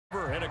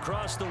And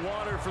across the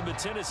water from the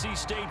Tennessee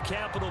State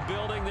Capitol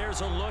building,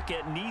 there's a look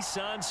at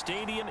Nissan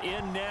Stadium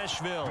in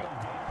Nashville.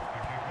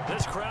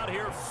 This crowd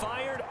here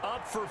fired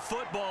up for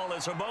football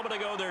as a moment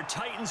ago their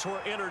Titans were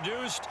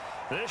introduced.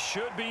 This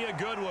should be a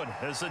good one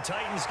as the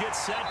Titans get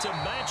set to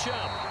match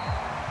up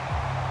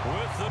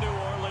with the New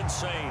Orleans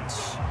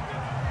Saints.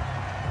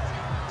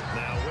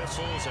 Now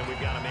whistles, and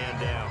we've got a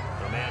man down.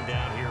 A man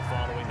down here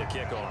following the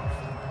kickoff.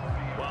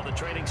 While the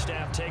training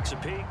staff takes a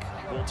peek,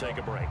 we'll take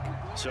a break.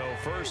 So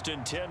 1st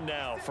and 10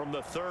 now from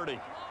the 30.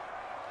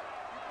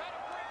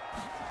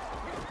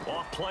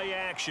 Off play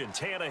action,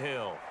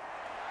 Tannehill.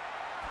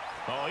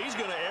 Oh, he's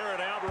going to air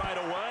it out right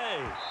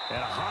away. And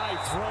a high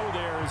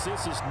throw there as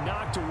this is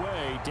knocked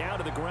away, down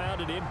to the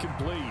ground and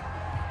incomplete.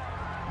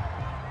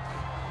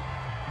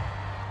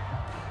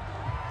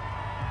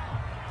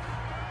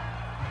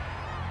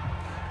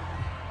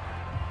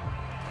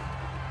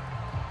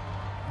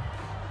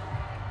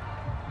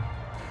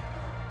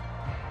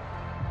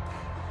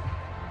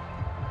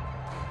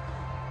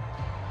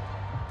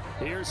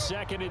 Here's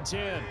 2nd and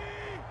 10.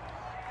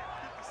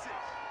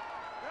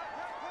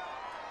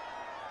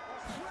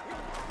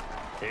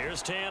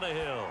 Here's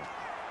Tannehill.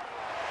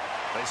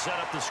 They set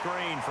up the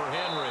screen for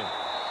Henry.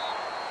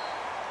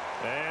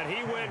 And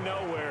he went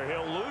nowhere.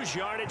 He'll lose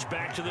yardage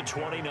back to the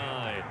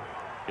 29.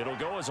 It'll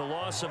go as a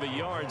loss of a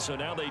yard, so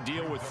now they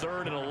deal with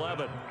 3rd and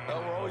 11. Oh,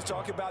 we're always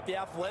talking about the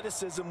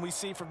athleticism we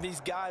see from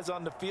these guys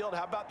on the field.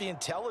 How about the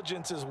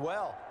intelligence as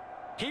well?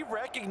 He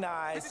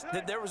recognized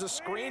that there was a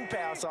screen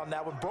pass on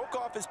that one, broke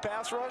off his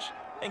pass rush,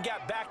 and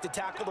got back to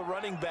tackle the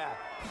running back.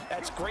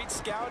 That's great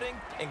scouting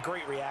and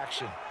great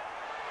reaction.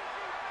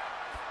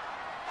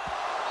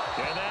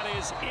 And that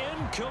is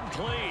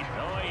incomplete.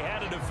 Oh, he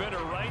had a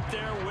defender right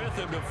there with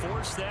him to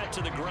force that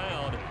to the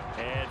ground.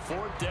 And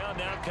 4th down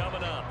now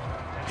coming up.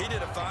 He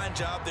did a fine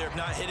job there of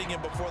not hitting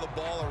him before the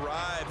ball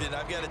arrived, and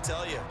I've got to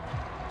tell you,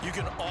 you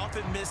can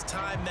often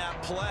mistime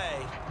that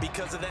play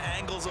because of the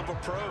angles of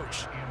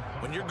approach.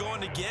 When you're going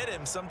to get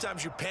him,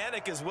 sometimes you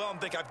panic as well and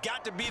think, I've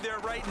got to be there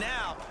right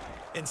now.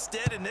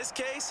 Instead, in this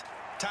case,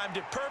 timed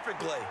it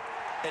perfectly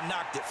and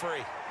knocked it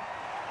free.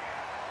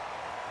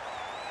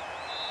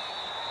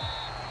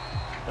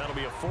 That'll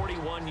be a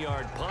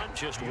 41-yard punt,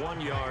 just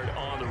 1 yard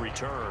on the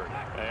return.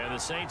 And the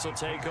Saints will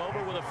take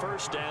over with a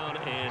 1st down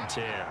and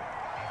 10.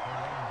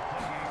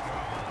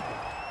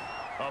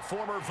 A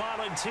former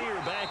Volunteer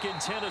back in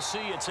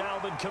Tennessee, it's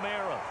Alvin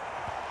Kamara.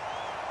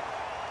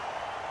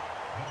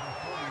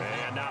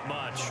 And not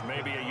much,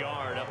 maybe a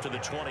yard up to the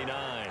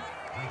 29.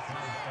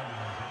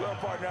 Well,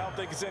 partner, I don't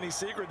think it's any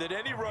secret that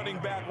any running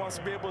back wants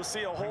to be able to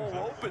see a hole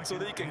open so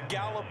that he can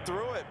gallop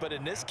through it. But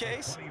in this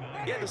case,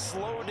 he had to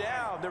slow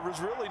down. There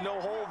was really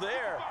no hole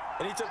there,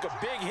 and he took a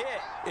big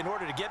hit in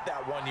order to get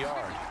that 1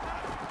 yard.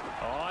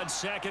 On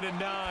 2nd and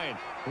 9,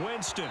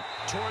 Winston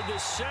toward the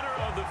center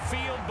of the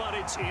field, but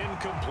it's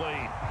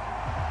incomplete.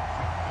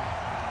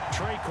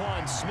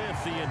 Traquan Smith,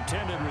 the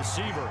intended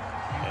receiver,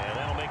 and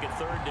that'll make it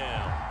 3rd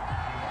down.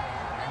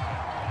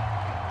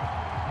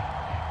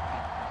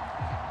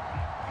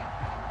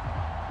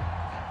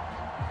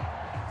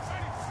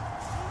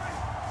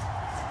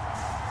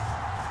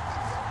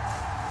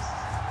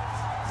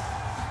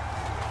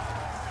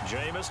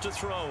 Jameis to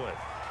throw it.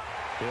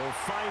 He'll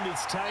find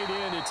its tight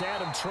end. It's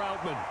Adam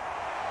Troutman.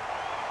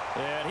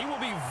 And he will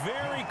be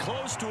very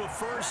close to a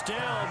 1st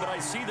down, but I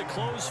see the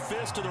closed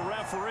fist of the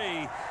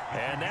referee,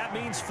 and that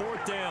means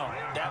 4th down.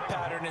 That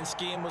pattern and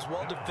scheme was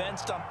well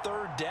defensed on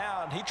 3rd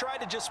down. He tried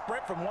to just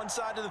sprint from one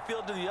side of the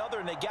field to the other,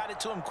 and they got it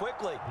to him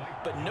quickly.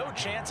 But no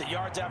chance at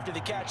yards after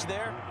the catch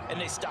there, and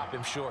they stop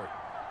him short.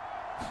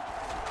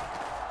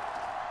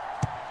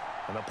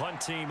 And the punt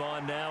team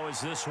on now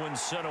as this one's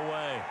sent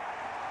away.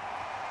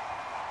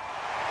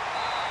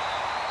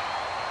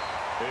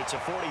 It's a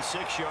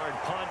 46-yard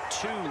punt,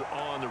 2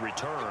 on the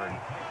return.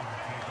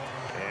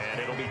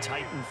 And it'll be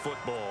Titan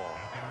football.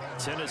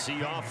 Tennessee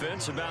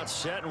offense about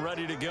set and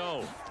ready to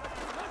go.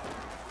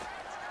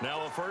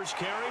 Now a 1st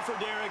carry for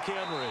Derrick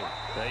Henry.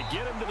 They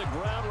get him to the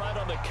ground right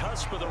on the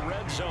cusp of the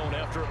red zone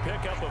after a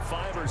pickup of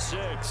 5 or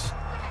 6.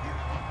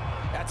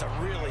 That's a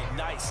really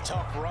nice,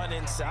 tough run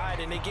inside,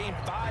 and they gained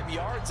 5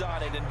 yards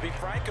on it. And to be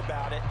frank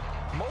about it,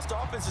 most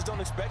offenses don't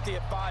expect to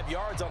get 5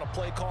 yards on a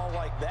play call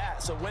like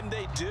that. So when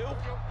they do,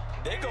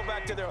 they go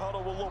back to their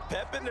huddle with a little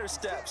pep in their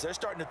steps. They're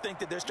starting to think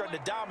that they're starting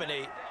to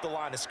dominate the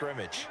line of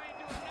scrimmage.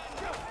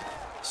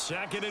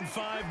 2nd and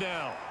 5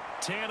 now.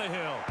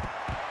 Tannehill.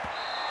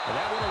 And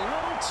that went a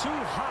little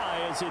too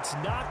high as it's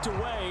knocked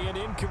away and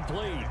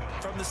incomplete.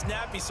 From the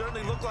snap, he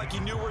certainly looked like he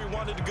knew where he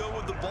wanted to go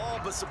with the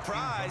ball, but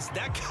surprise,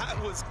 that guy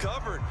was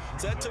covered.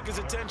 So that took his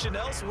attention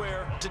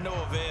elsewhere to no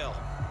avail.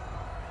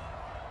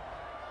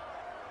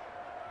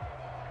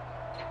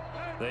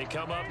 They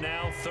come up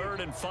now 3rd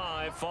and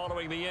 5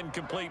 following the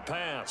incomplete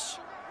pass.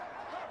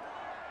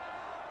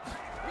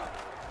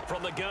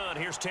 From the gun,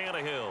 here's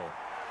Tannehill.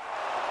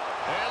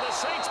 And the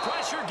Saints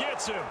pressure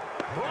gets him.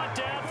 Brought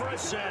down for a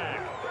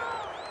sack.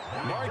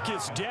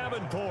 Marcus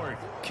Davenport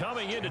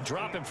coming in to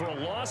drop him for a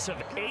loss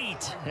of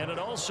 8, and it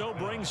also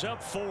brings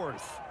up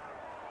 4th.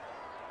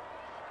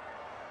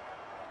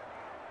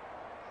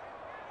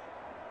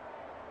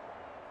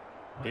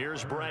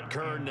 Here's Brett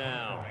Kern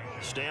now,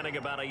 standing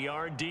about a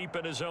yard deep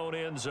in his own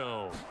end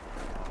zone.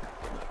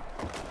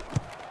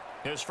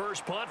 His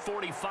first punt,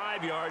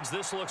 45 yards.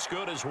 This looks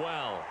good as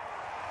well.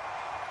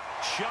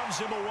 Shoves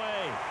him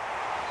away.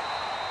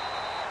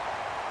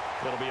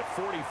 It'll be a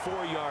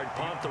 44-yard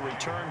punt. The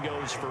return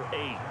goes for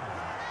 8.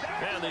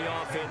 And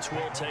the offense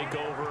will take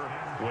over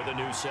with a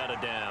new set of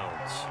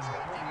downs.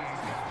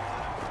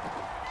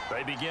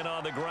 They begin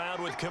on the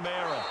ground with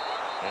Kamara.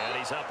 And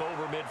he's up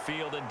over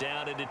midfield and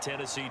down into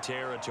Tennessee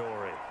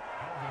territory.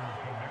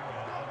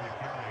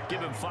 Give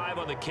him 5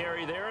 on the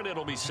carry there, and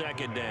it'll be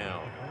second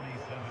down.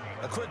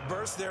 A quick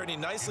burst there, and he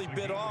nicely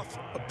bit off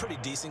a pretty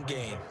decent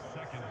gain.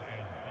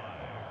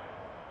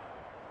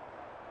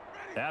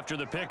 After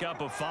the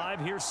pickup of 5,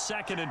 here's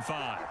 2nd and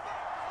 5.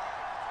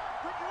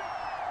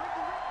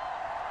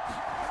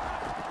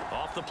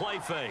 Off the play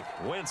fake,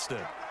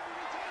 Winston.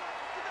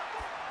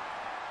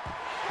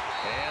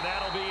 And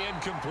that'll be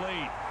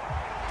incomplete.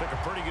 Took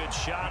a pretty good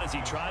shot as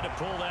he tried to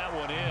pull that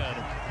one in.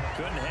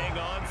 Couldn't hang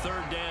on,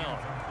 3rd down.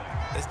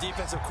 As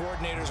defensive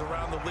coordinators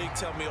around the league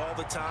tell me all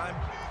the time,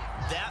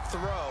 that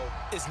throw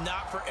is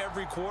not for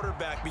every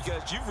quarterback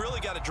because you've really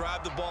got to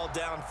drive the ball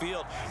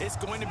downfield. It's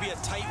going to be a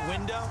tight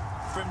window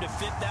for him to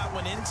fit that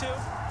one into.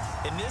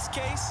 In this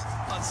case,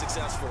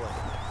 unsuccessfully.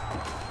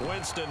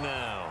 Winston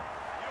now.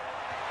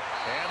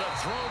 And the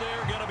throw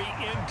there going to be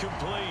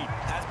incomplete.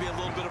 Has to be a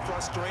little bit of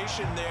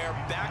frustration there.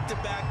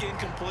 Back-to-back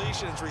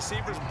incompletions.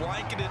 Receivers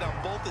blanketed on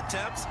both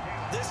attempts,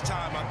 this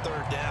time on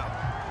 3rd down.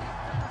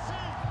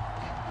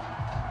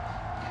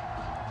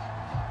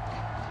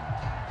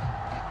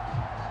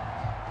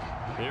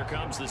 Here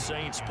comes the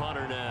Saints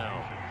punter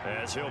now,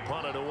 as he'll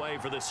punt it away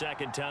for the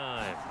 2nd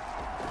time.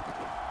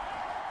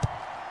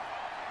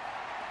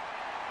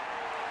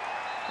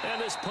 And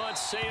this punt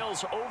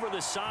sails over the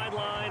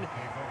sideline,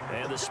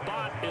 and the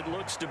spot, it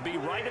looks to be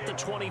right at the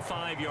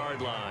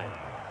 25-yard line.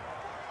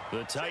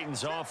 The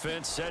Titans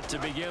offense set to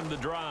begin the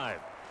drive.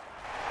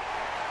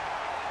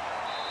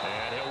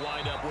 And he'll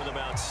wind up with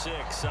about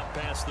 6, up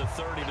past the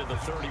 30 to the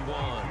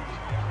 31.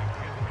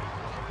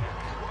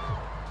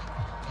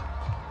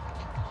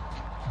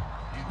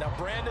 Now,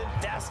 Brandon,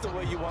 that's the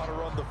way you want to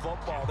run the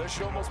football. There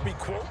should almost be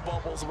quote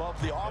bubbles above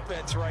the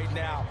offense right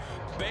now.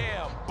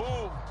 Bam,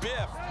 boom,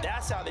 biff.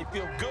 That's how they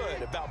feel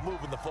good about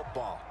moving the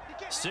football.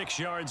 6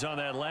 yards on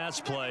that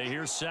last play.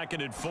 Here's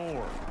 2nd and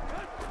 4.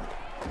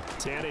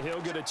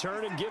 Tannehill going to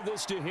turn and give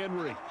this to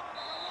Henry.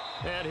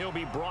 And he'll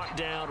be brought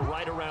down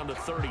right around the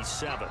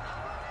 37.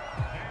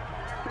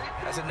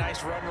 That's a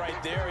nice run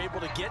right there, able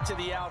to get to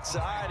the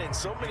outside. And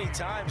so many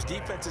times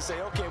defenses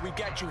say, okay, we've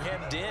got you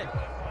hemmed in.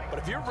 But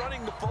if you're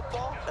running the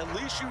football, at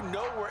least you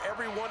know where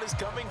everyone is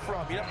coming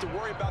from. You don't have to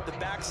worry about the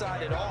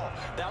backside at all.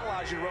 That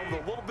allows you to run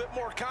with a little bit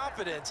more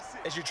confidence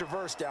as you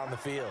traverse down the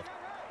field.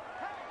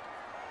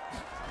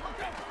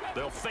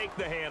 They'll fake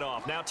the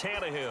handoff. Now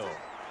Tannehill.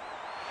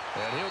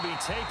 And he'll be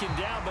taken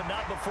down, but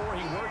not before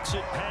he works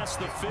it past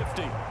the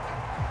 50.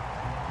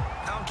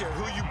 I don't care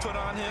who you put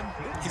on him,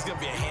 he's going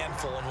to be a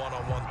handful in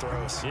one-on-one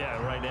throws.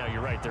 Yeah, right now,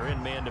 you're right. They're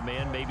in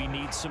man-to-man. Maybe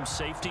needs some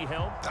safety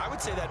help. I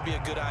would say that'd be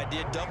a good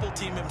idea. Double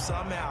team him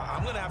somehow.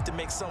 I'm going to have to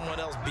make someone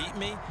else beat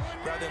me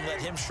rather than let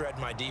him shred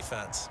my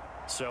defense.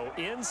 So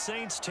in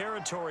Saints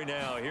territory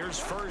now. Here's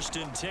 1st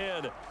and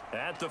 10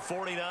 at the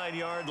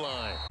 49-yard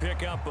line.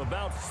 Pick up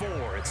about 4.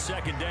 It's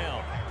 2nd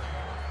down.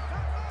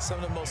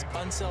 Some of the most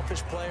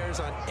unselfish players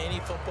on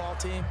any football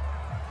team,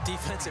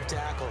 defensive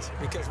tackles,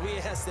 because we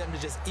ask them to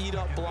just eat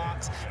up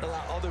blocks and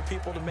allow other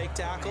people to make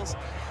tackles.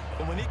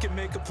 But when he can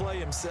make a play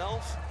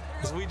himself,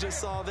 as we just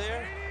saw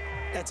there,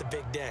 that's a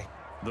big day.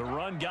 The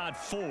run got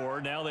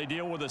 4. Now they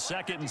deal with a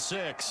 2nd and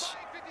 6.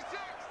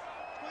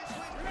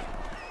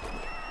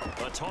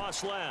 A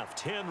toss left.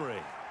 Henry.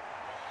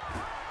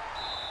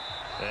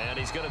 And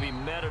he's going to be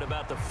met at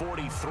about the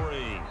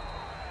 43.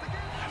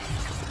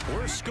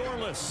 We're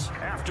scoreless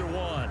after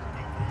 1.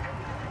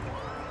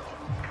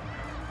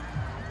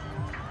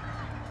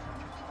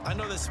 I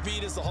know that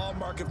speed is the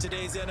hallmark of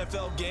today's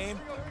NFL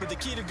game, but the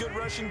key to good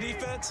rushing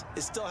defense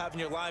is still having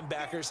your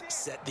linebackers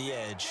set the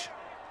edge.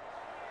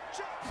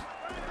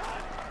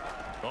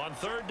 On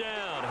 3rd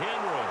down,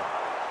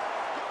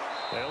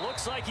 Henry. It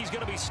looks like he's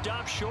going to be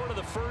stopped short of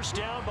the 1st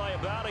down by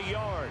about a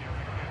yard.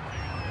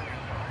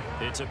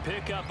 It's a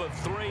pickup of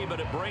 3, but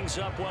it brings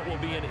up what will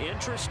be an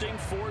interesting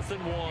 4th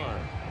and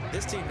 1.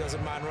 This team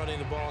doesn't mind running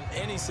the ball in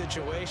any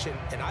situation,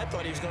 and I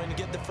thought he was going to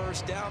get the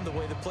 1st down the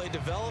way the play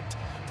developed,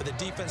 but the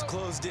defense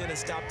closed in and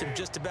stopped him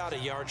just about a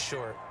yard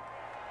short.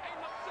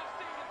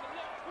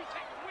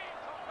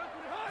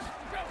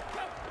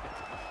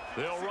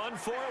 They'll run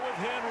for it with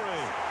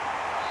Henry.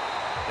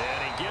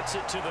 And he gets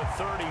it to the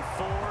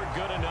 34.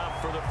 Good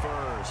enough for the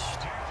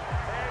 1st.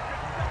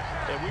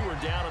 And we were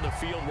down on the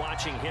field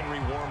watching Henry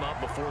warm up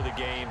before the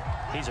game.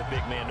 He's a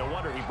big man. No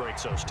wonder he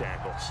breaks those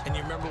tackles. And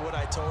you remember what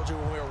I told you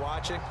when we were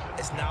watching?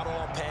 It's not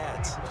all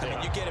pads. I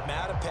mean, you get him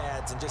out of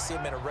pads and just see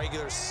him in a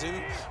regular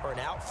suit or an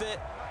outfit.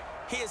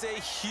 He is a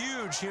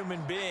huge human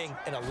being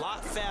and a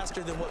lot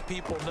faster than what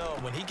people know.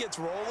 When he gets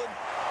rolling,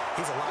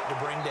 he's a lot to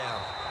bring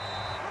down.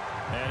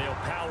 And he'll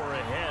power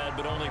ahead,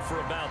 but only for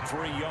about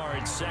 3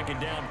 yards. Second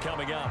down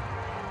coming up.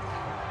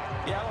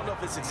 Yeah, I don't know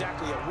if it's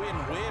exactly a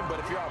win-win, but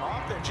if you're on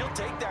offense, you'll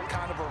take that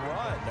kind of a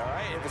run, all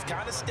right? It was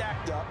kind of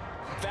stacked up,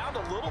 found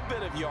a little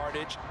bit of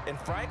yardage, and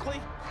frankly,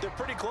 they're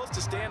pretty close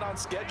to staying on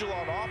schedule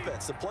on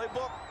offense. The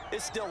playbook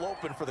is still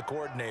open for the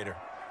coordinator.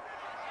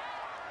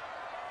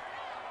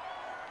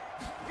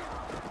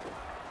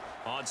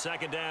 On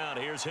second down,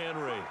 here's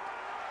Henry.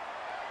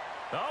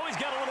 Oh, he's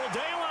got a little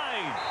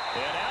daylight.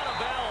 And out of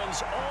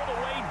bounds all the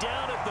way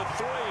down at the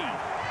 3.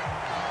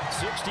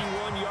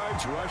 61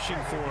 yards rushing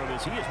for him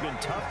as he has been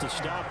tough to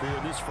stop here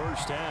in this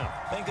first half.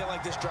 I think they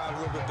like this drive a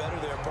little bit better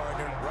there,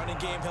 partner. Running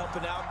game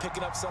helping out,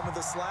 picking up some of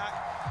the slack.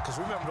 Because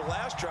remember the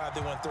last drive,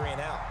 they went 3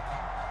 and out.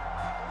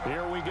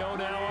 Here we go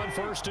now on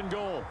first and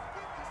goal.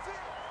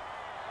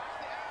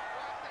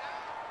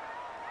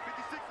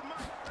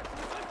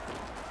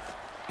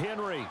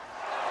 Henry.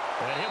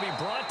 And he'll be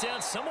brought down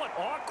somewhat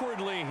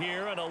awkwardly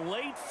here, and a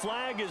late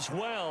flag as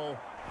well.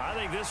 I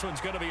think this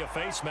one's going to be a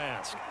face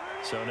mask.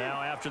 So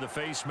now after the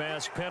face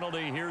mask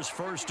penalty, here's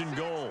first and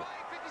goal.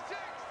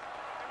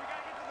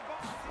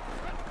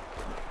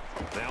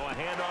 Now a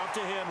handoff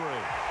to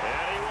Henry.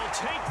 And he will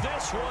take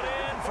this one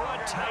in for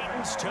a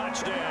Titans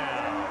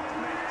touchdown.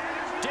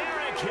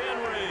 Derrick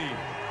Henry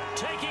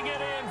taking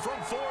it in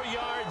from 4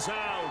 yards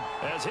out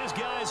as his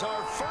guys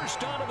are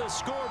first onto the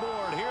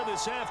scoreboard here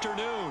this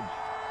afternoon.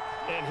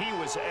 And he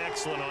was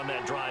excellent on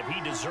that drive.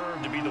 He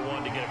deserved to be the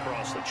one to get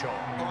across the chalk.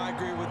 Oh, I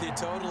agree with you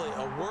totally.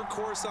 A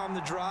workhorse on the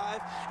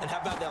drive, and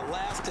how about that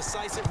last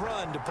decisive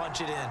run to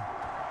punch it in?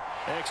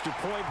 Extra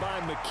point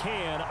by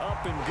McCann,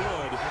 up and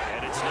good.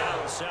 And it's now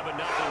a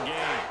 7-0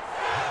 game.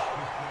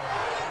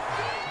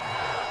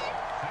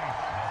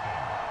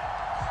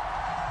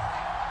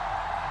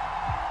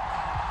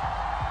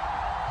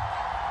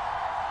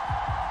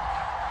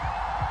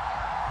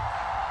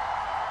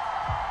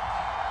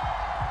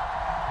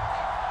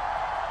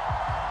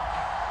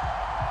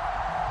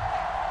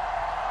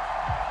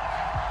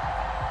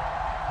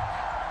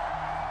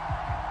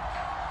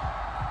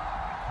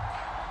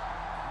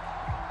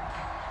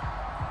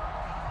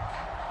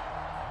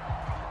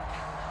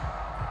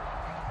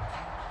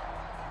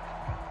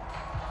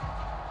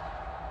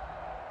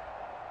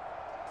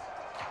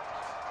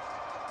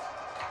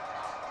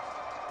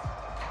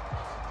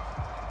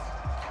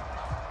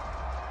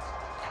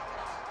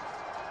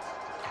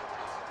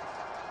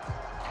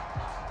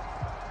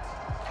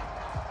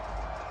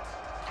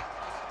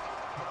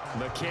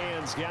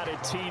 McCann's got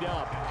it teed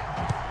up.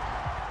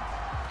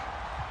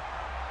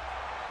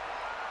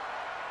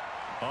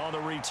 On the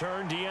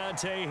return,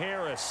 Deontay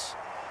Harris.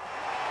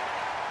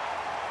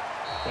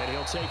 And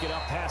he'll take it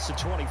up past the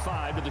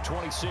 25 to the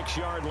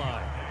 26-yard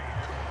line.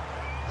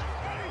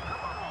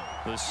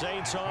 The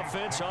Saints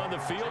offense on the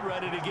field,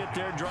 ready to get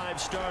their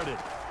drive started.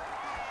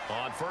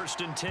 On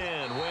first and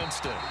 10,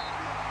 Winston.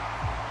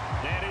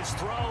 And his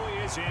throw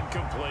is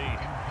incomplete.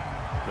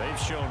 They've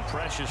shown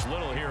precious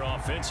little here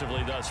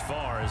offensively thus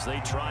far as they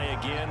try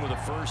again with a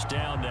first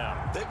down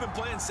now. They've been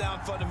playing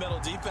sound fundamental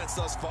defense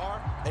thus far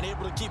and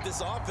able to keep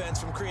this offense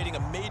from creating a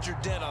major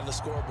dent on the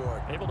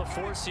scoreboard. Able to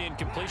force the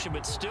incompletion,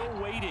 but still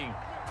waiting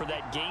for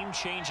that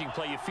game-changing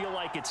play. You feel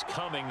like it's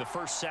coming, the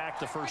first sack,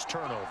 the first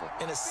turnover.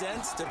 In a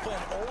sense, they're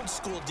playing old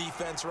school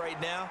defense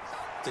right now.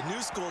 The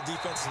new school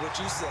defense is what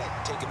you said,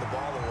 taking the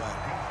ball away.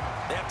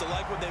 They have to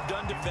like what they've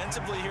done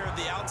defensively here at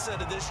the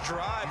outset of this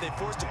drive. They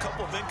forced a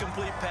couple of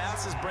incomplete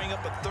passes, bring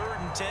up a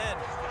 3rd and 10.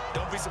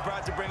 Don't be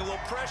surprised to bring a little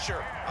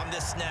pressure on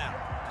this snap.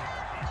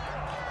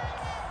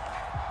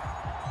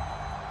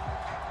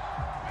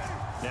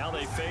 Now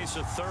they face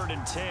a 3rd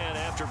and 10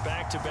 after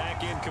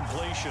back-to-back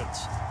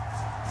incompletions.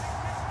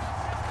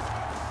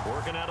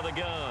 Working out of the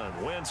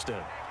gun,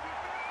 Winston.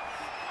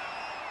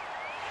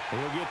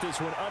 He'll get this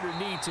one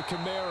underneath to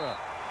Kamara.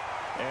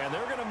 And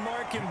they're going to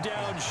mark him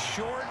down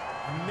short,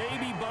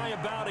 maybe by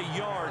about a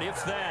yard,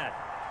 if that.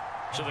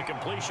 So the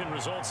completion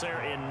results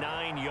there in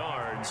 9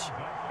 yards.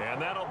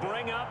 And that'll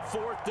bring up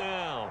 4th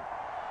down.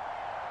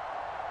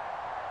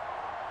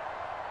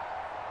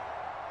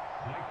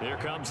 Here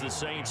comes the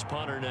Saints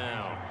punter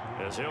now,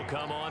 as he'll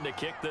come on to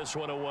kick this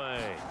one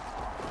away.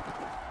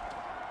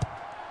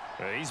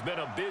 He's been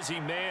a busy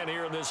man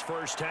here in this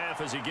first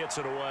half as he gets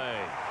it away.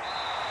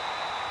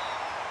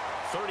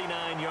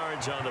 39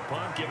 yards on the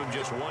punt, give him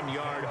just 1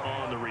 yard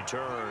on the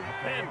return.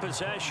 And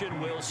possession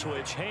will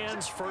switch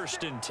hands,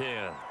 1st and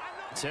 10.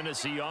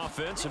 Tennessee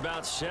offense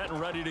about set and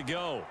ready to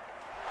go.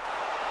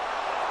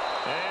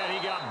 And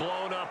he got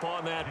blown up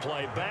on that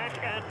play. Back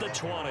at the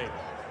 20.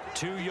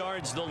 2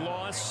 yards the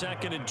loss,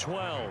 2nd and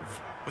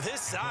 12. With his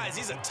size,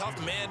 he's a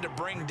tough man to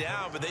bring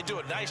down, but they do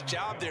a nice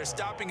job there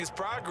stopping his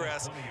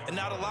progress and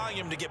not allowing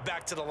him to get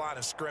back to the line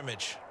of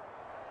scrimmage.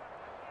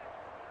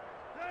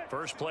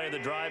 First play of the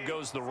drive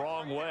goes the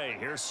wrong way.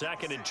 Here's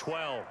 2nd and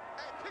 12.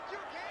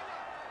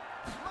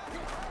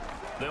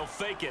 They'll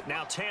fake it.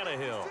 Now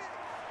Tannehill.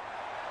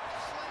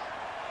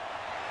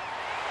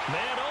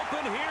 Man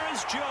open. Here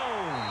is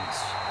Jones.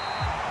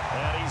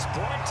 And he's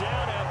brought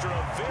down after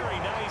a very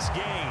nice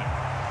gain.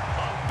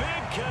 A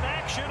big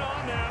connection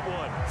on that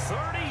one.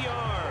 30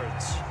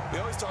 yards. We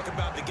always talk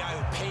about the guy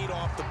who paid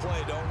off the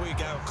play, don't we? A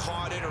guy who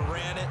caught it or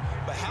ran it.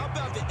 But how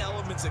about the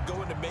elements that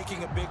go into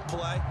making a big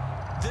play?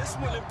 This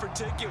one in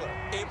particular,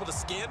 able to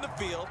scan the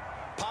field.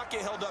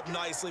 Pocket held up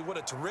nicely. What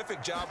a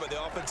terrific job by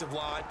the offensive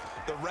line.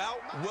 The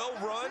route, well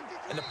run,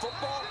 and the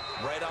football,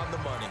 right on the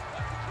money.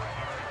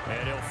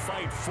 And he'll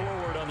fight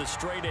forward on the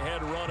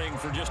straight-ahead running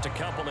for just a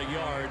couple of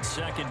yards.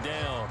 Second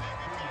down.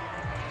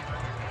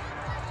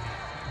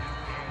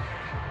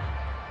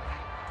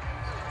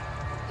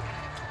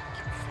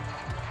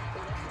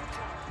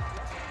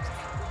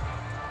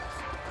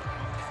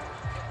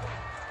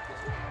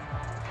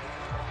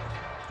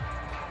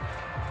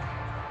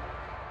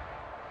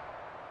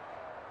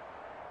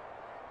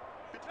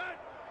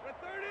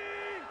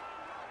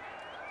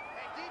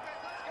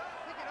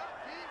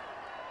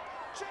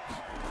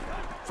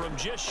 From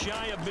just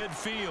shy of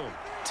midfield,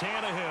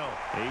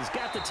 Tannehill. He's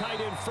got the tight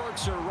end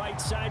Ferkser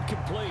right side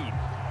complete.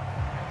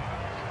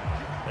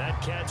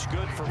 That catch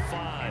good for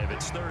 5.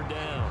 It's third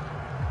down.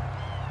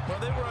 Well,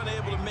 they were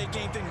unable to make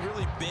anything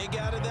really big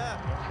out of that,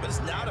 but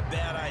it's not a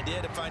bad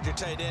idea to find your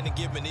tight end and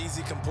give him an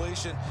easy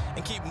completion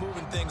and keep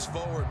moving things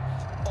forward.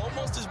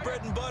 Almost as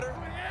bread and butter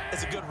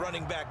as a good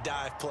running back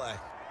dive play.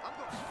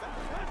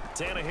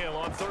 Tannehill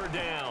on third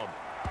down.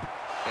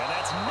 And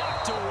that's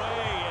knocked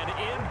away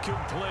and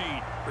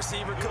incomplete.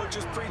 Receiver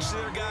coaches preach to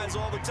their guys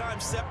all the time.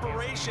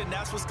 Separation,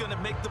 that's what's going to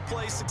make the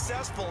play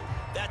successful.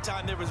 That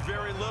time there was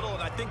very little,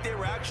 and I think they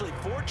were actually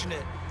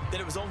fortunate that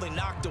it was only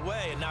knocked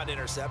away and not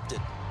intercepted.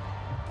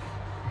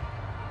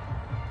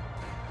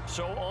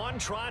 So on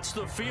trots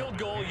the field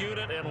goal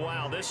unit, and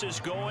wow, this is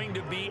going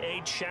to be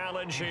a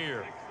challenge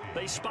here.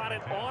 They spot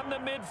it on the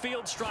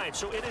midfield stripe,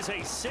 so it is a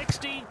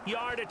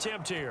 60-yard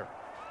attempt here.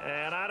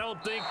 And I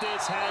don't think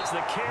this has the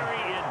carry.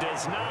 It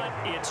does not.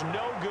 It's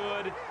no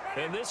good.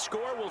 And this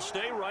score will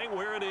stay right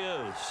where it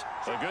is.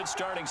 A good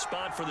starting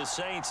spot for the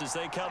Saints as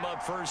they come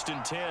up 1st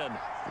and 10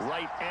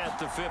 right at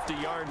the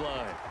 50-yard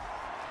line.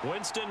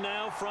 Winston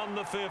now from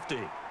the 50.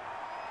 And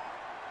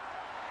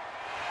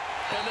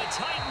the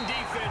Titan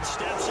defense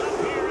steps up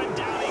here, and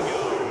down he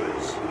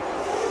goes.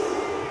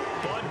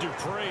 Bud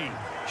Dupree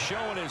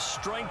showing his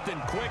strength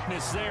and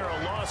quickness there,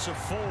 a loss of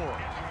 4.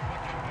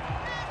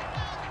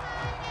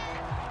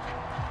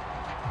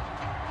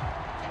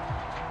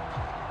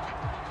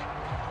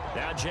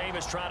 Now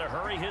Jameis trying to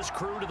hurry his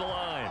crew to the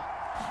line.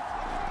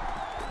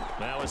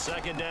 Now a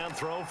second down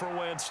throw for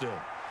Winston.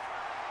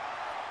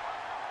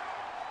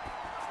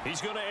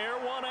 He's going to air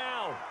one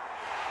out.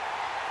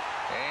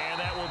 And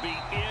that will be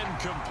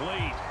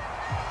incomplete.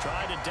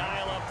 Tried to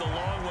dial up the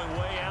long one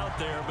way out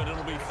there, but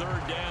it'll be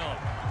third down.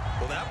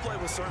 Well, that play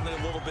was certainly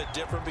a little bit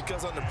different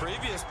because on the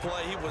previous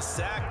play, he was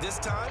sacked. This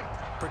time,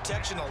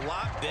 protection a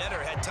lot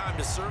better. Had time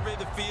to survey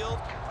the field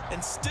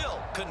and still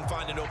couldn't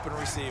find an open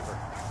receiver.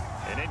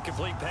 An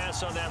incomplete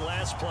pass on that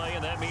last play,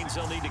 and that means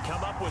they'll need to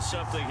come up with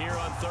something here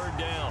on third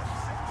down.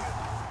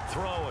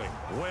 Throwing,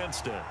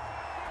 Winston.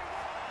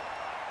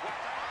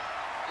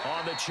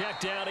 On the check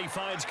down, he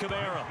finds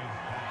Kamara.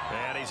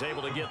 And he's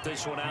able to get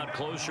this one out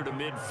closer to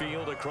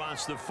midfield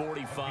across the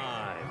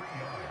 45.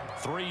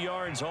 3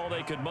 yards, all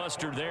they could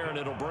muster there, and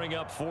it'll bring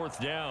up fourth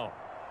down.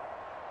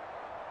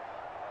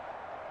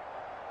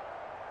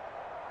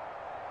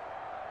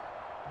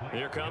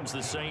 Here comes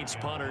the Saints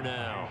punter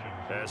now,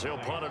 as he'll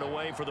punt it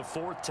away for the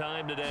 4th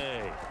time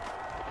today.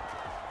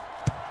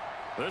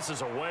 This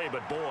is away,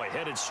 but boy,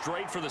 headed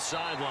straight for the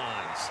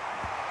sidelines.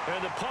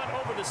 And the punt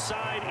over the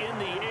side in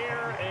the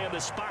air, and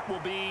the spot will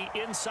be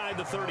inside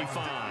the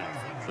 35.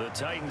 The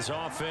Titans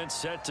offense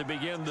set to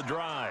begin the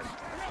drive.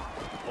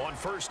 On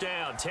first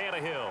down,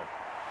 Tannehill.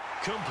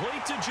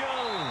 Complete to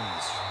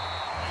Jones.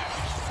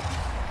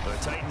 The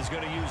Titans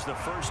going to use the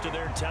first of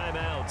their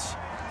timeouts,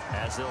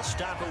 as they'll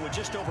stop it with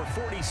just over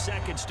 40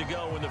 seconds to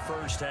go in the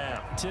first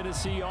half.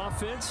 Tennessee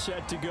offense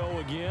set to go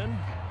again.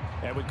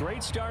 And with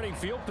great starting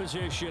field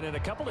position and a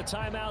couple of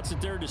timeouts at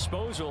their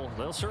disposal,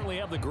 they'll certainly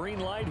have the green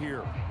light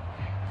here.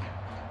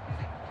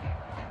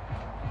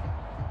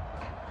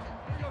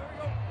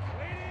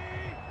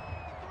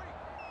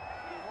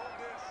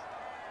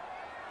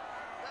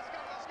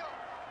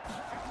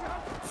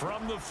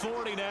 From the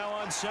 40 now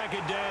on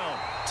second down,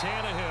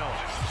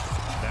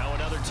 Tannehill. Now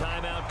another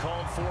timeout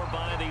called for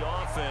by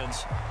the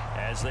offense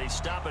as they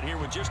stop it here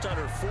with just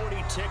under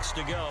 40 ticks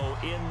to go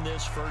in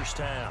this first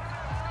half.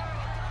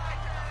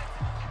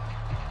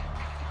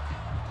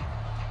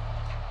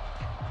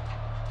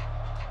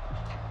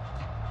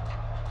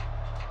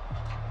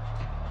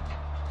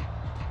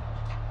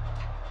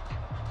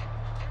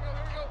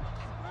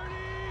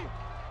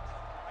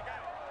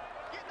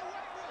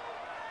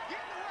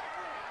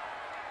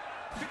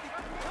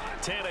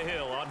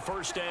 Tannehill on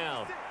first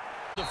down.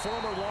 The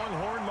former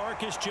Longhorn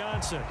Marcus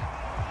Johnson.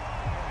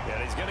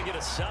 And he's going to get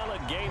a solid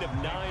gain of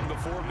 9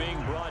 before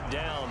being brought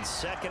down.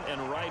 Second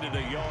and right at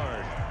a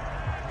yard.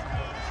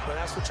 But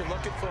that's what you're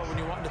looking for when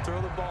you want to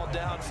throw the ball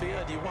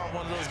downfield. You want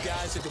one of those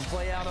guys who can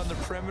play out on the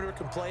perimeter,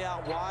 can play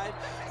out wide,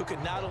 who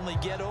can not only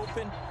get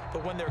open,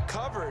 but when they're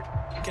covered,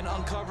 can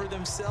uncover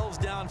themselves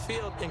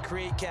downfield and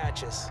create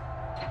catches.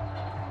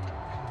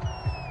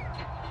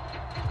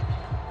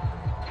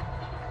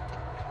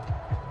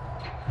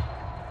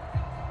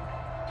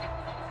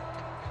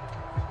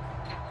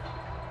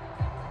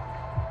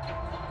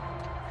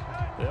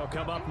 They'll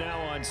come up now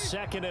on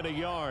 2nd and a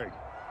yard.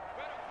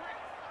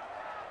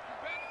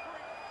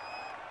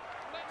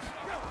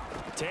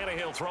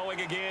 Tannehill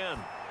throwing again.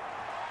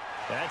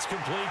 That's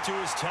complete to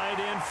his tight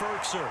end,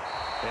 Ferkser.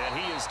 And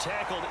he is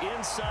tackled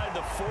inside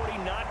the 40,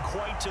 not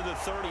quite to the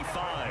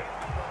 35.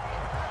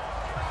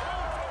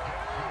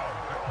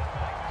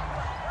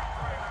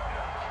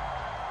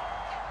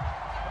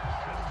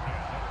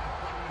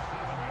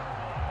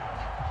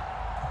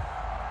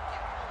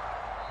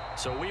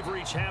 So we've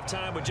reached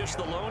halftime with just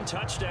the lone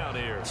touchdown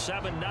here.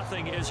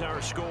 7-0 is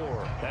our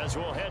score. As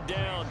we'll head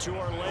down to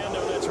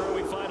Orlando, that's where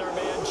we find our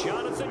man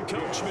Jonathan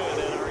Coachman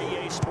at our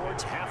EA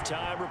Sports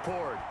Halftime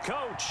Report.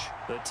 Coach,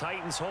 the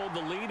Titans hold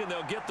the lead, and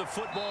they'll get the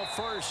football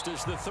first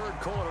as the third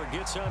quarter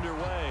gets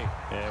underway.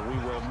 And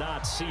we will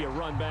not see a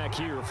run back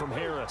here from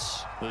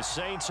Harris. The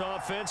Saints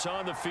offense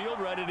on the field,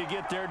 ready to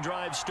get their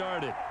drive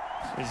started.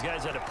 These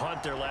guys had to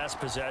punt their last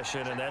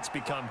possession, and that's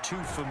become too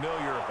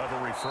familiar of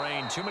a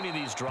refrain. Too many of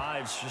these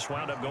drives just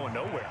wound up going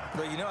nowhere.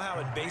 But you know how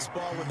in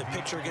baseball, when the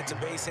pitcher gets a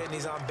base hit and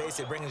he's on base,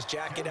 they bring his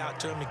jacket out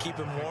to him to keep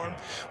him warm?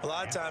 A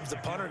lot of times the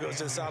punter goes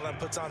to the sideline,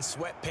 puts on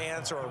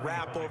sweatpants or a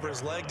wrap over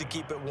his leg to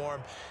keep it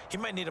warm. He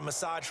might need a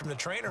massage from the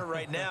trainer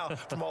right now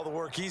from all the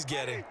work he's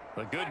getting.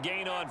 A good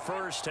gain on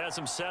first has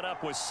him set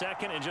up with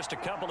second and just a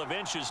couple of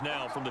inches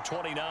now from the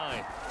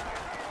 29.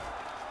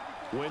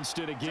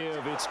 Winston to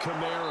give. It's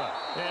Kamara.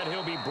 And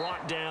he'll be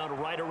brought down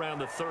right around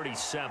the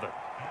 37.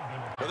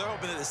 Well, they're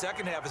hoping that the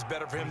second half is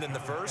better for him than the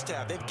first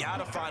half. They've got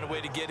to find a way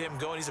to get him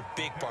going. He's a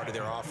big part of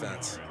their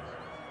offense.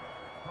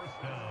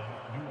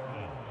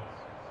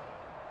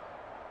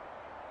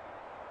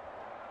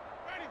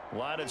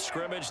 Line of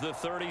scrimmage, the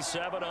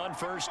 37 on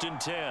 1st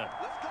and 10.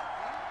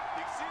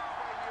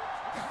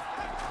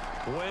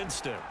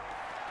 Winston.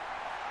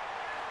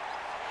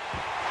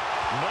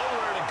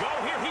 Nowhere to go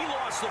here. He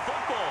lost the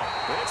football.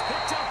 It's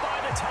picked up by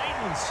the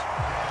Titans.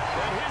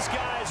 And his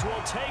guys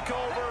will take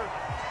over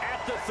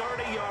at the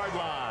 30-yard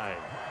line.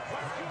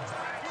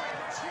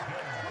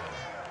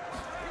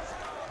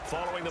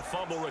 Following the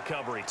fumble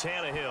recovery,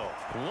 Tannehill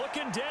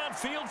looking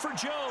downfield for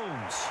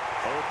Jones.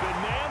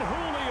 Open man,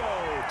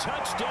 Julio.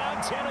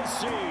 Touchdown,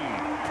 Tennessee.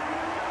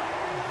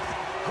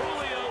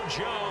 Julio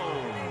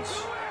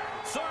Jones.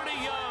 30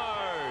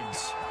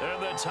 yards.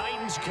 And the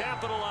Titans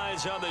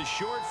capitalize on the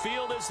short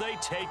field as they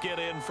take it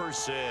in for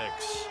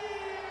 6.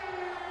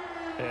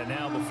 And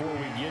now before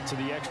we get to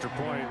the extra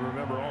point,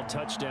 remember all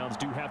touchdowns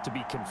do have to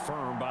be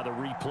confirmed by the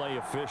replay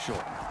official.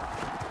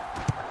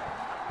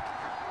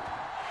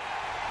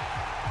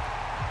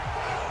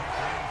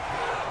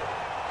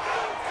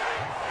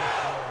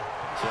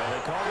 So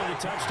they called it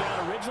a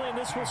touchdown originally, and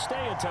this will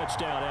stay a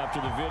touchdown after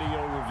the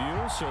video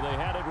review, so they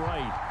had it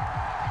right.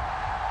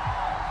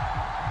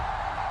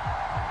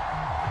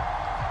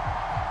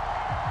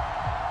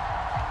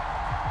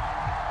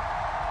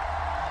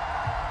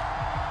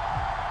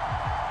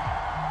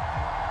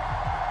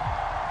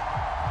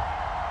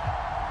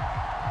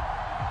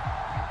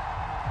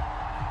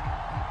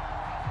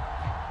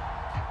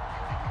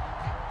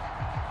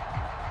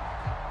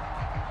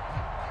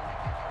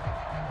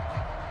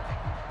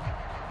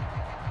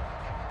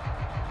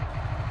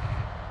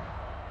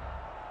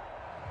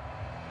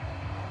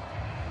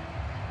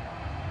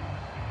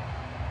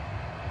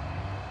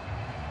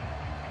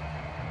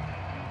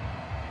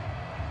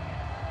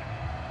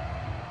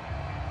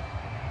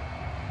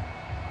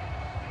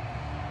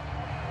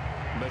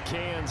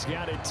 McCann's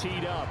got it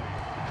teed up.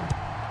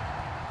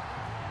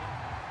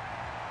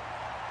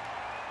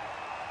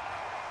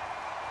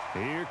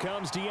 Here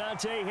comes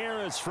Deontay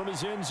Harris from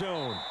his end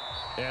zone.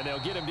 And they'll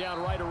get him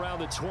down right around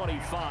the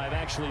 25,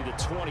 actually the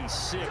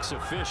 26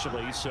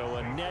 officially, so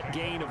a net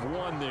gain of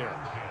 1 there.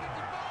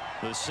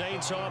 The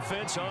Saints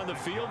offense on the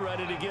field,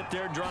 ready to get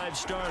their drive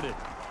started.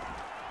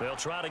 They'll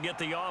try to get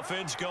the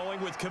offense going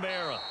with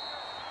Kamara.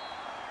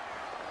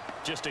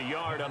 Just a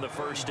yard on the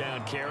first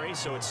down carry,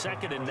 so it's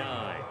 2nd and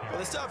 9. Well,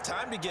 they still have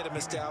time to get him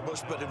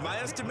established, but in my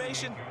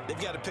estimation, they've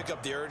got to pick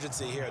up the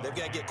urgency here. They've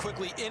got to get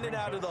quickly in and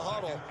out of the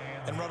huddle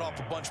and run off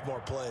a bunch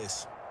more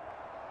plays.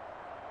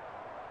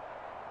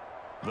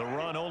 The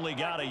run only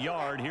got a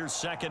yard. Here's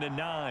 2nd and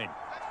 9.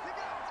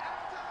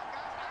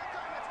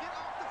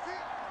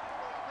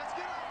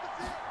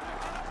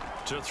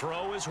 To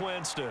throw is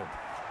Winston.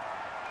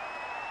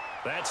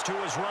 That's to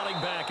his running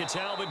back. It's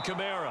Alvin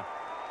Kamara.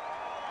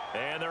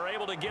 And they're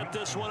able to get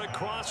this one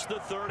across the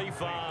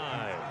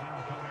 35.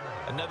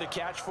 Another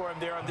catch for him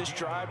there on this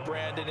drive,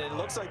 Brandon, and it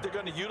looks like they're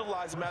going to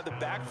utilize him out of the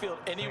backfield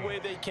any way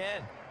they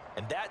can.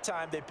 And that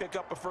time they pick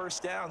up a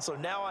first down. So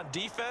now on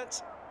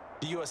defense,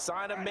 do you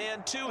assign a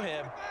man to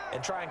him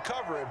and try and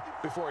cover him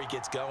before he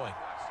gets going?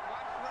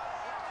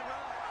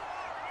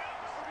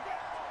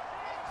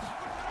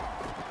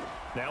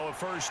 Now a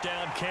first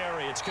down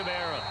carry. It's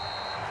Kamara.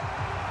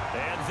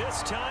 And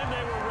this time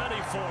they were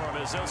ready for him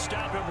as they'll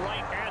stop him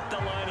right at the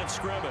line of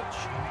scrimmage.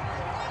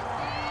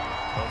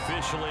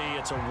 Officially,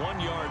 it's a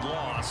 1-yard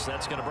loss.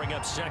 That's going to bring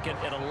up 2nd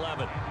and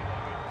 11.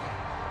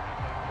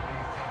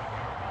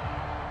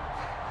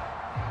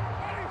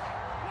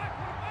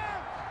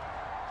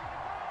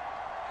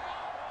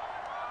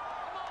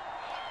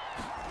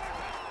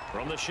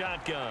 From the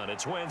shotgun,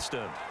 it's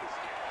Winston.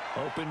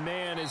 Open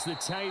man is the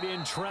tight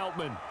end,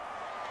 Troutman.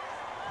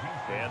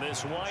 And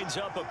this winds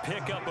up a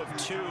pickup of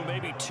 2,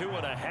 maybe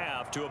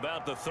 2.5 to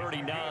about the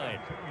 39.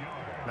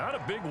 Not a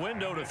big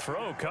window to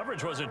throw.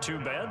 Coverage wasn't too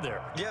bad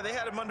there. Yeah, they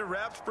had him under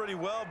wraps pretty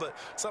well, but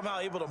somehow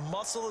able to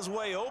muscle his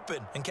way open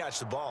and catch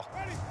the ball.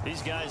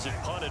 These guys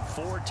have punted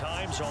 4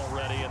 times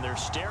already, and they're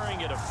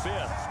staring at a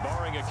 5th,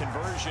 barring a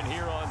conversion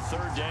here on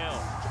 3rd down.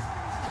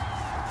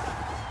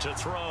 To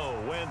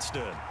throw,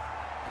 Winston.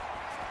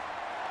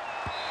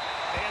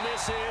 And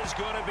this is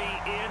going to be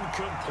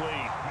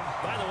incomplete.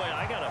 By the way,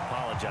 I got to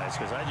apologize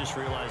because I just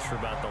realized for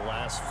about the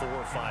last 4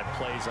 or 5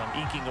 plays I'm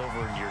eking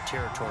over into your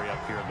territory up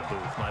here in the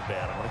booth. My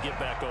bad. I'm going to get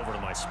back over to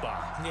my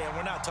spot. Yeah,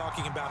 we're not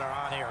talking about our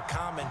on-air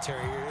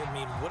commentary. I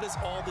mean, what is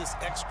all this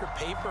extra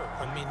paper?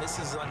 I mean, this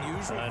is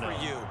unusual for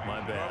you.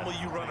 My bad.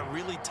 Normally you run a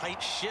really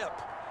tight ship.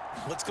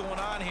 What's going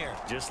on here?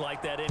 Just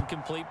like that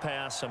incomplete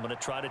pass, I'm going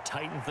to try to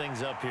tighten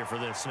things up here for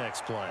this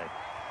next play.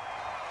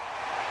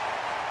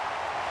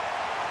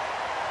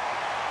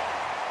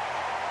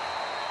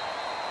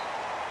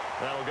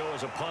 That'll go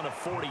as a punt of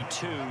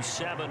 42,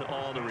 7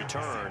 on the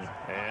return.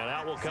 And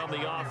out will come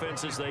the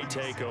offense as they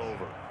take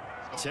over.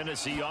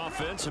 Tennessee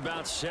offense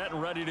about set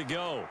and ready to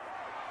go.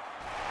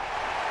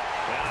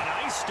 And a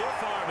nice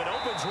stiff arm. It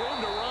opens room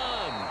to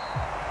run.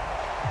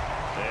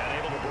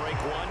 And able to break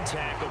 1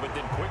 tackle, but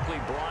then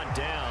quickly brought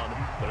down.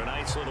 But a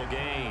nice little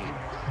gain.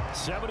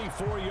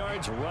 74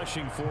 yards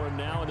rushing for him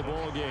now in the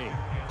ball game.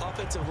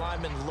 Offensive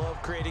linemen love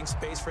creating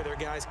space for their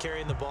guys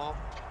carrying the ball.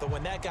 But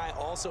when that guy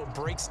also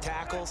breaks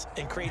tackles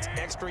and creates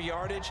extra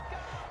yardage,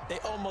 they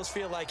almost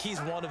feel like he's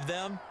one of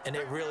them, and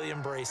they really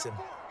embrace him.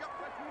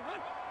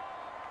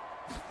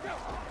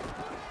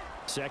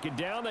 2nd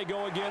down, they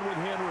go again with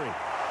Henry.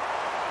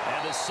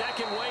 And the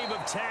second wave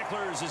of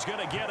tacklers is going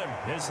to get him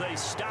as they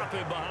stop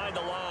him behind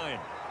the line.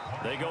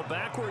 They go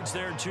backwards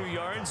there 2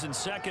 yards, and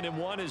 2nd and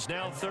 1 is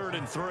now 3rd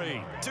and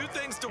 3. 2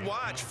 things to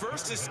watch.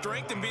 First is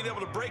strength and being able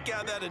to break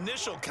out that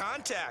initial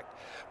contact.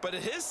 But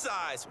at his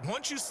size,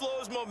 once you slow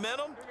his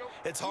momentum,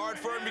 it's hard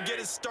for him to get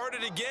it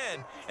started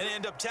again and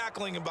end up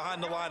tackling him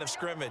behind the line of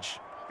scrimmage.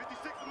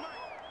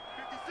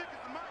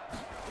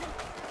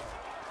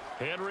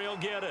 Henry will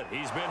get it.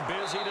 He's been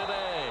busy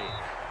today.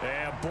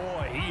 And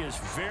boy, he is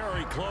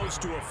very close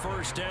to a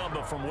first down,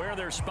 but from where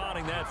they're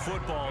spotting that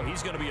football,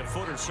 he's going to be a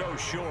foot or so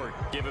short.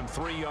 Give him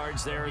 3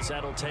 yards there as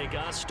that'll take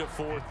us to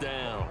 4th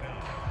down.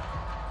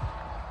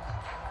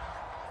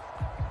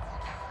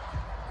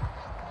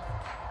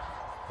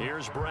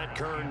 Here's Brett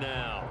Kern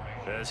now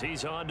as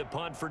he's on to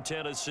punt for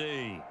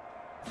Tennessee.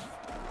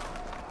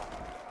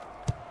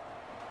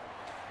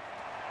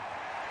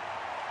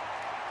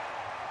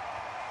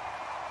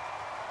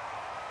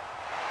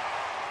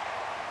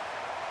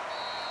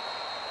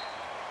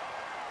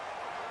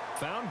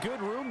 Found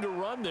good room to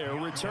run there.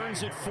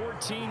 Returns at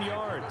 14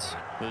 yards.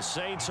 The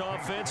Saints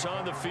offense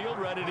on the field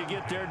ready to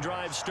get their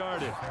drive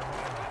started.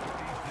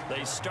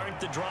 They start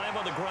the drive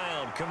on the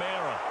ground.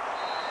 Kamara.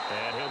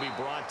 And he'll be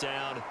brought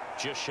down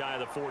just shy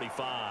of the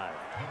 45.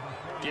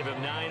 Give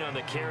him 9 on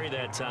the carry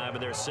that time,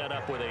 and they're set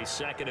up with a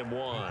 2nd and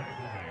 1.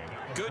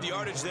 Good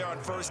yardage there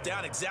on first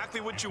down.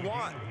 Exactly what you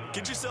want.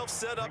 Get yourself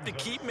set up to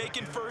keep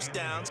making first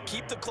downs,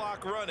 keep the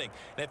clock running.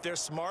 And if they're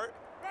smart,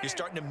 you're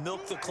starting to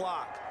milk the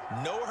clock.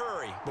 No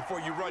hurry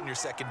before you run your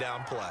 2nd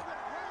down play.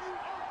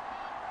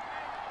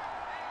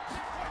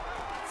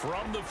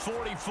 From the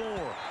 44,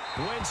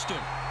 Winston.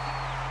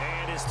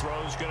 And his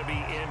throw's going to be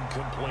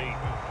incomplete.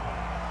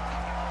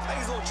 I think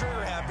he's a little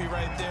trigger happy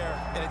right there,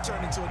 and it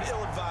turned into an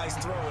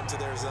ill-advised throw into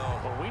their zone.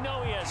 Well, we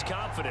know he has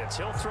confidence.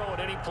 He'll throw it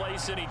any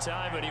place,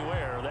 anytime,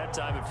 anywhere. That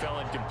time it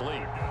fell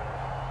incomplete.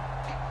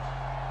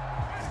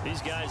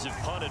 These guys have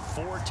punted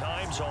 4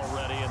 times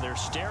already, and they're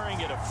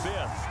staring at a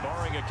 5th,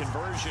 barring a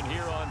conversion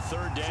here on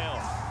 3rd down.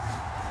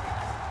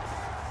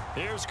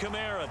 Here's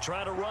Kamara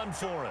trying to run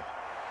for it.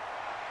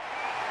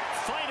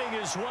 Fighting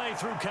his way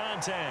through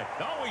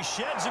contact. Oh, he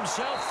sheds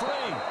himself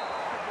free.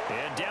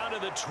 And down to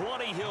the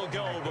 20 he'll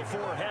go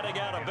before heading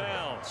out of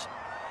bounds.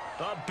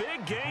 A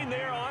big gain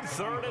there on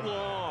 3rd and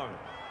long.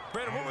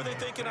 Brandon, what were they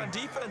thinking on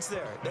defense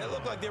there? They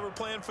looked like they were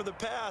playing for the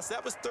pass.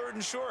 That was 3rd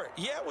and short.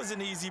 Yeah, it was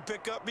an easy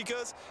pickup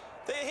because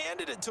they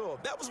handed it to him.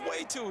 That was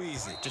way too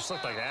easy. Just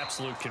looked like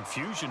absolute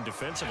confusion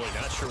defensively.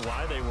 Not sure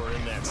why they were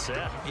in that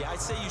set. Yeah, I'd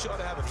say you ought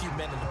to have a few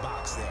men in the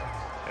box there.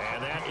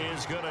 And that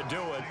is going to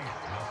do it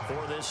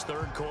for this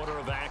 3rd quarter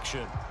of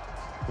action.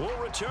 We'll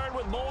return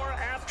with more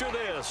after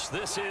this.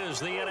 This is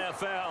the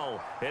NFL,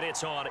 and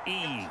it's on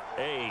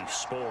EA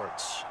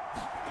Sports.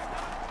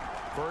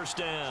 First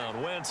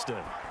down,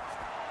 Winston.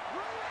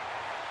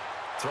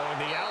 Throwing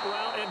the out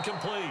route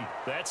incomplete.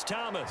 That's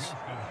Thomas.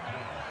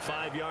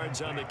 5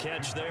 yards on the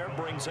catch there,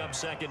 brings up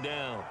second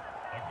down.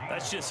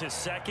 That's just his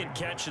second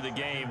catch of the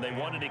game. They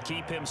wanted to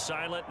keep him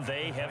silent.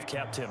 They have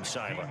kept him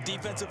silent.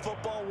 Defensive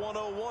football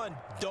 101.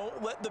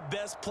 Don't let the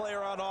best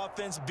player on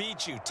offense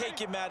beat you. Take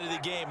him out of the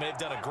game, and they've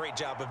done a great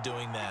job of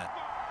doing that.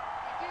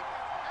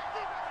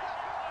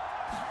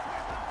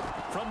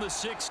 From the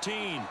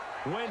 16,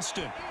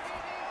 Winston.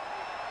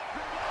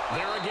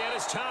 There again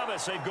is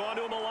Thomas. They've gone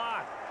to him a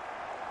lot.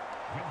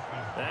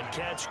 That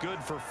catch good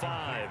for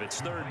 5.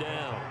 It's third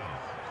down.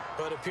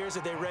 But it appears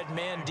that they read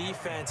man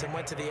defense and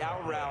went to the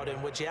out route,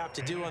 and what you have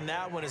to do on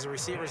that one is the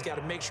receiver's got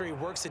to make sure he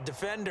works the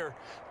defender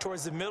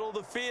towards the middle of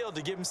the field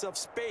to give himself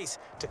space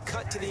to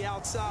cut to the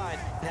outside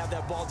and have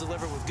that ball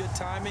delivered with good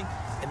timing,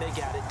 and they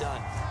got it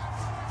done.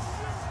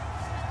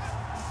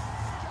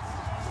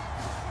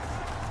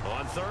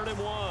 On 3rd and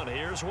 1,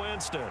 here's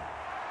Winston.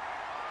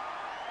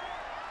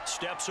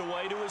 Steps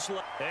away to his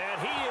left,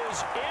 and he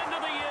is into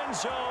the end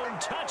zone.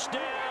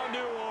 Touchdown, New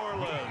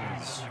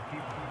Orleans.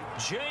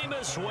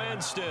 Jameis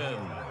Winston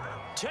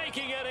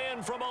taking it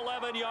in from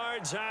 11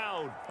 yards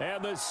out.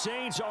 And the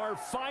Saints are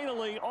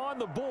finally on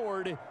the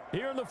board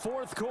here in the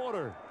 4th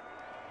quarter.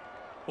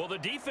 Well, the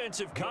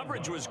defensive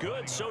coverage was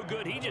good, so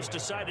good he just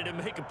decided to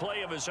make a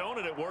play of his own,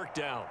 and it worked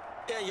out.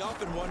 Yeah, you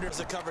often wonder, is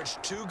the coverage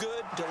too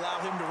good to allow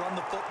him to run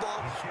the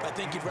football? I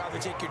think you'd rather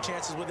take your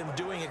chances with him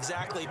doing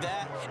exactly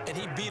that, and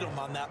he beat him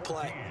on that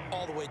play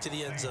all the way to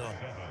the end zone.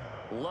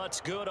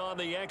 Lutz good on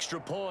the extra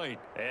point.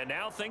 And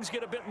now things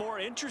get a bit more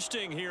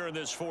interesting here in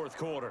this 4th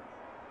quarter.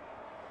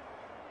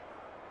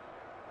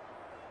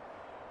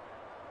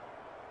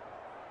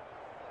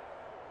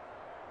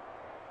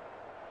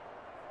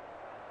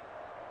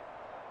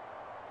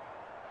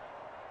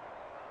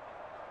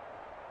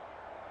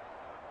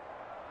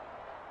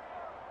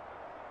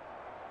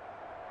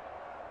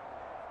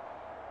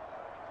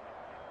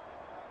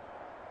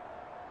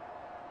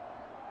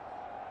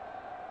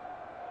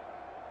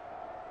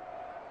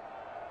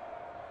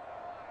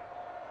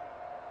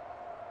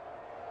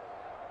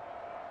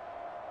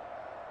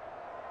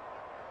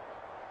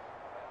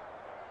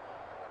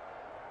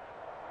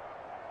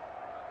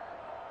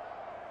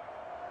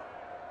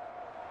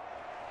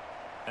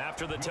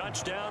 After the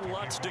touchdown,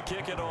 Lutz to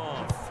kick it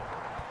off.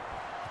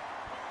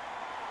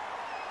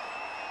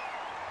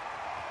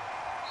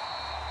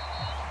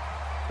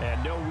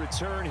 And no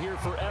return here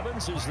for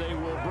Evans as they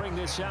will bring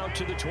this out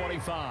to the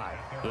 25.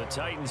 The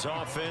Titans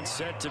offense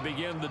set to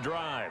begin the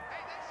drive.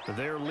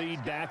 Their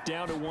lead back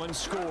down to 1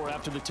 score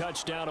after the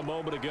touchdown a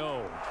moment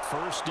ago.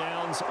 First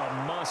down's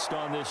a must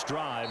on this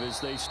drive as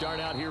they start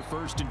out here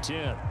 1st and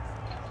 10.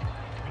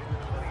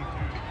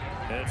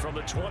 And from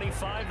the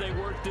 25, they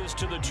work this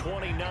to the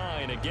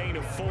 29, a gain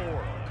of 4.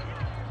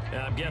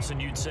 Now, I'm guessing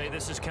you'd say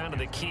this is kind of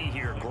the key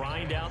here.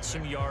 Grind out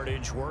some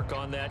yardage, work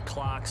on that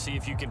clock, see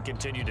if you can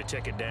continue to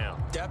tick it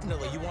down.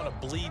 Definitely, you want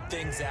to bleed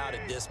things out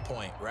at this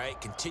point,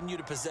 right? Continue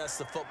to possess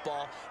the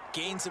football,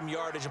 gain some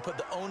yardage, and put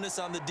the onus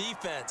on the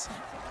defense.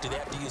 Do they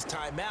have to use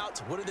timeouts?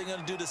 What are they going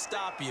to do to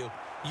stop you?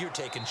 You're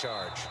taking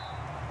charge.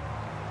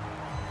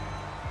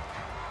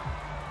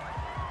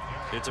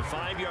 It's a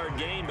 5-yard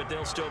gain, but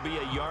they'll still be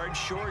a yard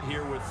short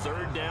here with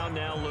 3rd down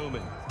now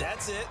looming.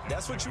 That's it.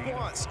 That's what you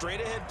want.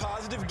 Straight ahead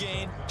positive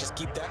gain. Just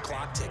keep that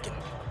clock ticking.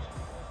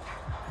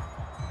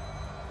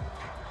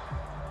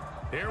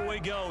 Here we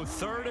go,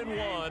 3rd and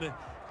 1.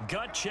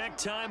 Gut check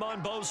time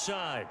on both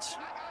sides.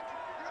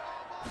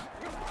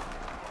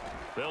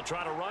 They'll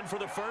try to run for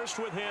the first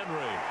with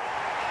Henry.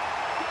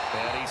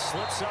 And he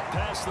slips up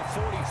past the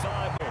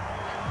 45.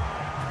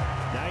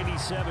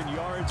 97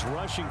 yards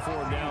rushing for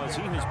him now as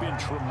he has been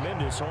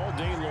tremendous all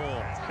day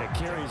long. At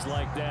carries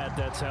like that,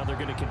 that's how they're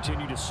going to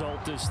continue to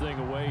salt this thing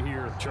away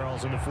here,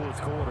 Charles, in the 4th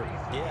quarter.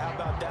 Yeah, how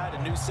about that?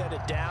 A new set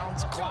of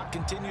downs. Clock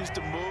continues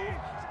to move.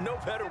 No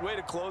better way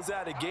to close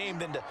out a game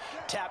than to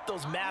tap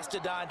those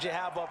mastodons you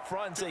have up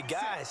front and say,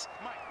 guys,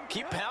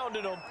 keep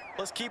pounding them.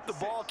 Let's keep the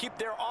ball, keep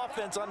their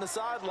offense on the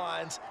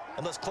sidelines,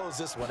 and let's close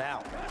this one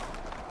out.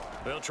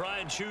 They'll try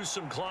and choose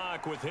some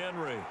clock with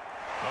Henry.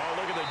 Oh,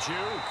 look at the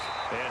juke.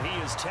 And he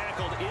is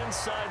tackled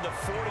inside the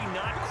 40,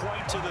 not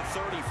quite to the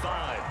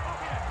 35.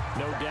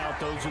 No doubt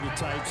those are the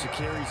types of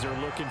carries they're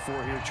looking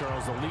for here,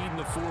 Charles. The lead in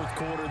the 4th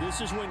quarter.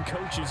 This is when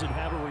coaches that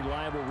have a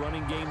reliable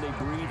running game, they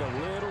breathe a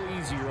little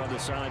easier on the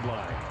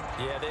sideline.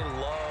 Yeah, they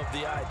love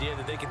the idea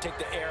that they can take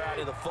the air out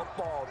of the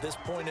football at this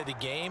point of the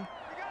game.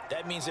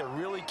 That means they're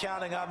really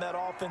counting on that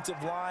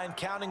offensive line,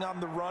 counting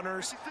on the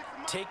runners,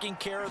 taking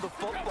care of the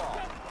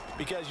football.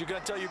 Because you're going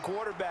to tell your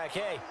quarterback,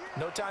 hey,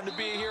 no time to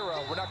be a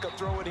hero. We're not going to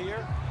throw it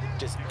here.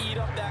 Just eat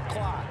up that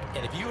clock.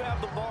 And if you have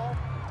the ball,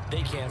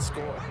 they can't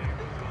score.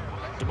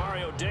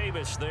 Demario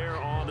Davis there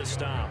on the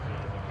stop.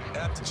 I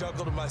have to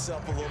chuckle to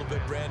myself a little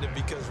bit, Brandon,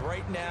 because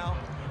right now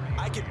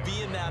I could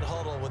be in that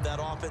huddle with that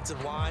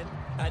offensive line.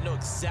 I know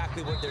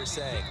exactly what they're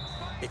saying.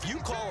 If you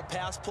call a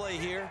pass play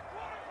here,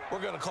 we're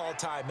going to call a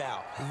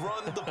timeout.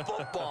 Run the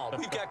football.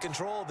 We've got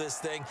control of this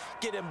thing.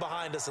 Get in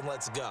behind us and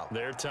let's go.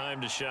 Their time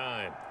to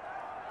shine.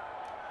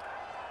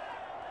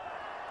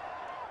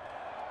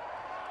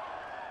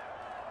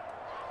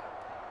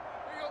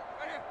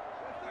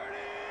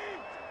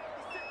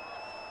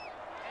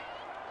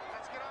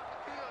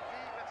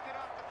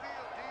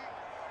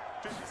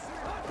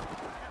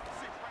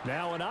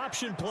 Now an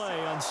option play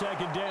on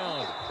second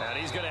down. And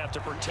he's going to have to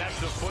protect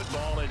the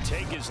football and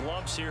take his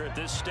lumps here at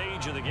this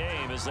stage of the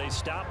game as they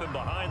stop him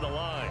behind the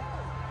line.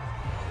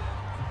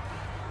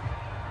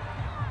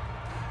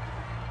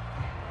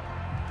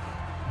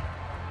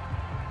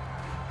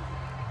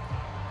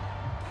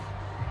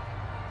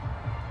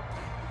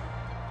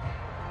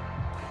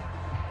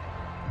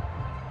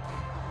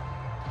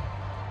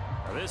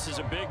 This is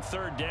a big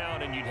third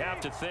down, and you'd have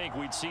to think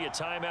we'd see a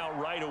timeout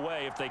right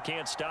away if they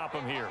can't stop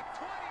him here.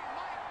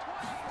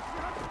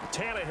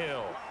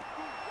 Tannehill.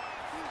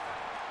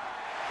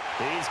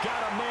 He's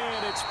got a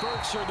man. It's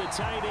Berkshire, the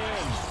tight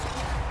end.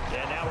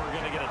 And now we're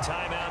going to get a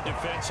timeout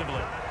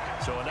defensively.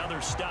 So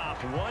another stop.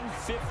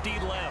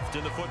 1:50 left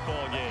in the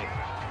football game.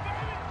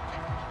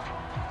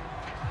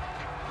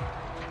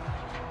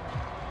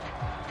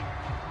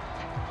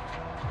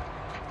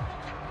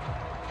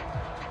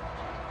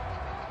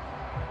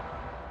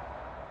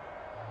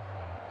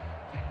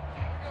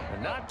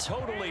 Not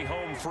totally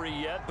home free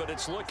yet, but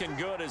it's looking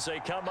good as they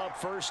come up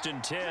 1st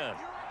and 10.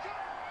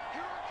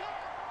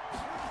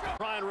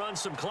 Try and run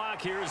some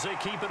clock here as they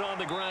keep it on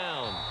the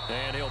ground.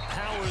 And he'll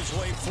power his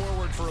way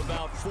forward for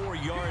about 4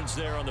 yards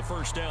there on the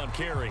first down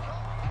carry.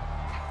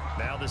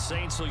 Now the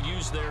Saints will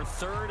use their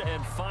 3rd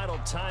and final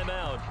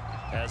timeout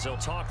as they'll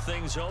talk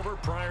things over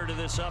prior to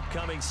this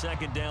upcoming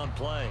second down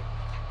play.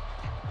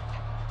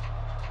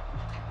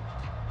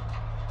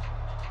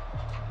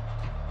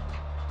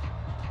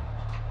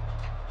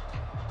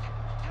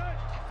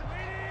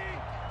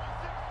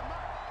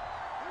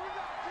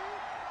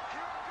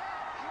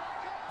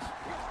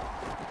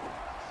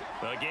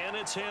 Again,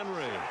 it's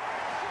Henry.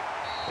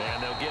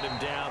 And they'll get him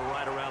down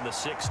right around the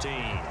 16.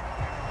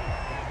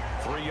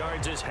 3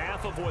 yards is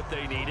half of what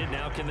they needed.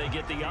 Now can they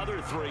get the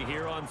other 3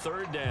 here on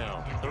 3rd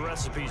down? The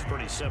recipe's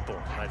pretty simple,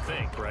 I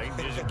think, right?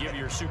 Just give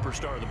your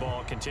superstar the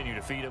ball, continue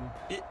to feed him.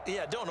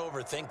 Yeah, don't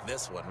overthink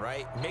this one,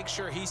 right? Make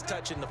sure he's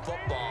touching the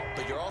football,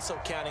 but you're also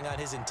counting on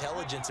his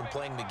intelligence in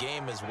playing the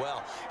game as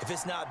well. If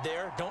it's not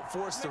there, don't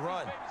force the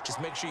run. Just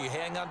make sure you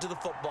hang on to the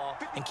football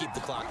and keep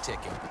the clock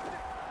ticking.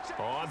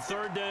 On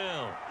 3rd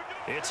down,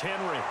 it's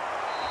Henry.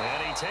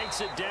 And he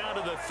takes it down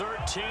to the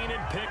 13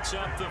 and picks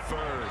up the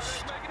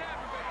first.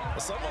 Well,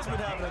 someone's been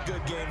having a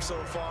good game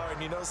so far,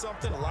 and you know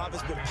something? A lot of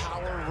it's been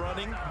power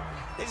running.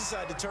 They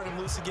decided to turn him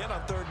loose again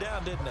on 3rd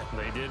down, didn't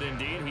they? They did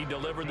indeed. He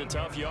delivered the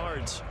tough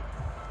yards.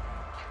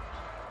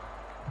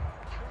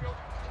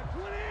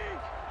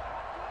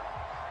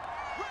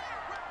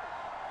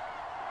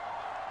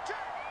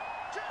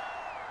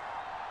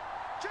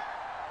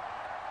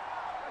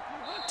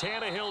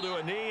 Tannehill to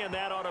a knee, and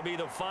that ought to be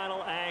the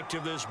final act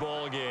of this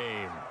ball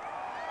game.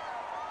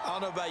 I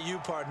don't know about you,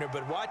 partner,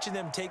 but watching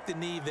them take the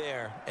knee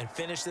there and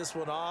finish this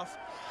one off,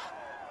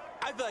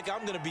 I feel like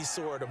I'm going to be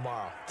sore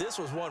tomorrow. This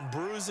was one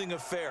bruising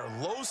affair.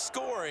 Low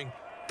scoring,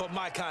 but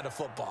my kind of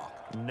football.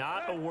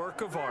 Not a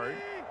work of art,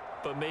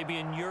 but maybe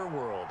in your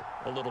world,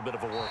 a little bit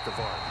of a work of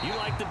art. You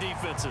like the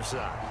defensive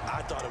side.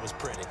 I thought it was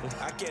pretty.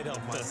 I can't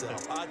help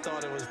myself. I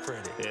thought it was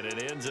pretty. And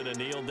it ends in a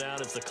kneel down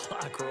as the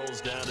clock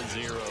rolls down to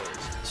 0.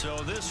 So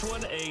this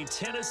one, a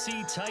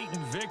Tennessee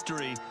Titan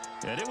victory.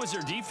 And it was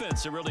their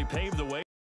defense that really paved the way.